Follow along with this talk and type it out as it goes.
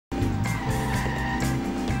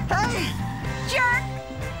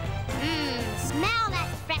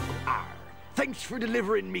Thanks for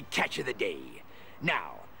delivering me catch of the day.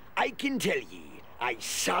 Now, I can tell ye, I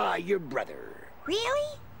saw your brother.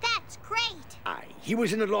 Really? That's great. Aye, he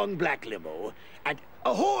was in a long black limo, and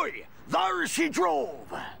ahoy! There's he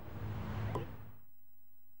drove!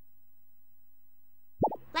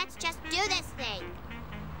 Let's just do this thing.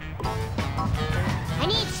 I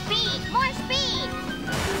need speed! More speed!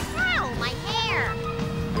 Ow, my hair!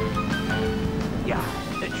 Yeah,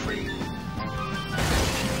 the tree.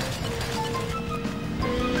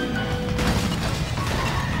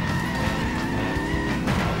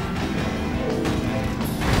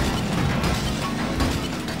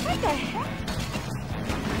 What the heck?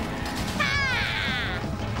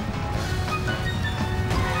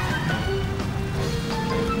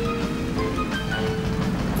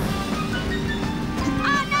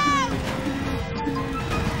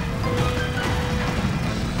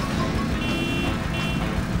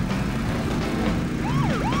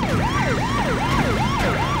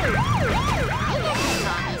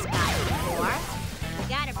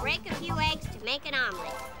 Break a few eggs to make an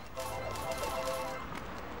omelet.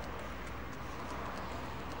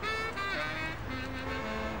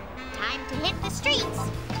 Time to hit the streets.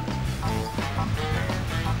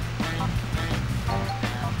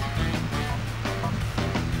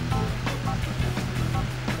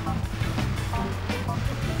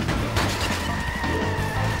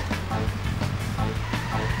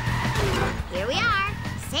 Here we are,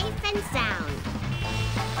 safe and sound.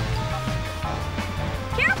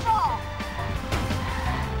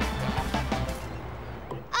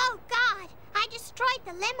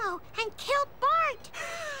 The limo and killed Bart.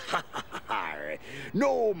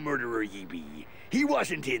 No murderer ye be. He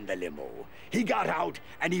wasn't in the limo. He got out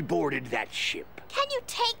and he boarded that ship. Can you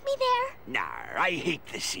take me there? Nah, I hate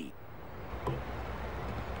the sea.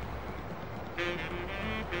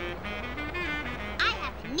 I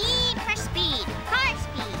have a need for speed. Car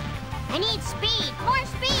speed. I need speed. More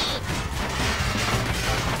speed.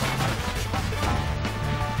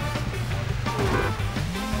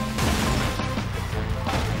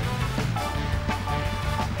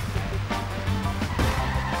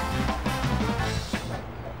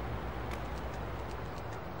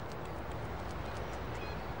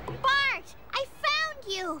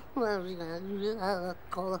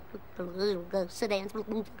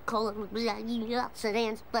 Sedans,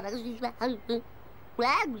 sedans, Bart,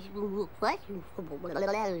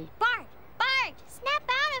 snap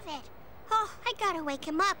out of it. Oh, I gotta wake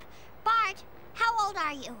him up. Bart, how old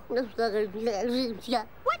are you?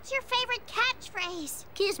 What's your favorite catchphrase?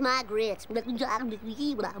 Kiss my grits.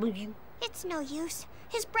 It's no use.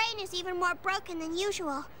 His brain is even more broken than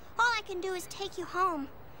usual. All I can do is take you home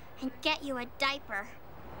and get you a diaper.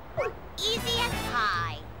 Easy as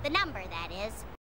pie. The number, that is.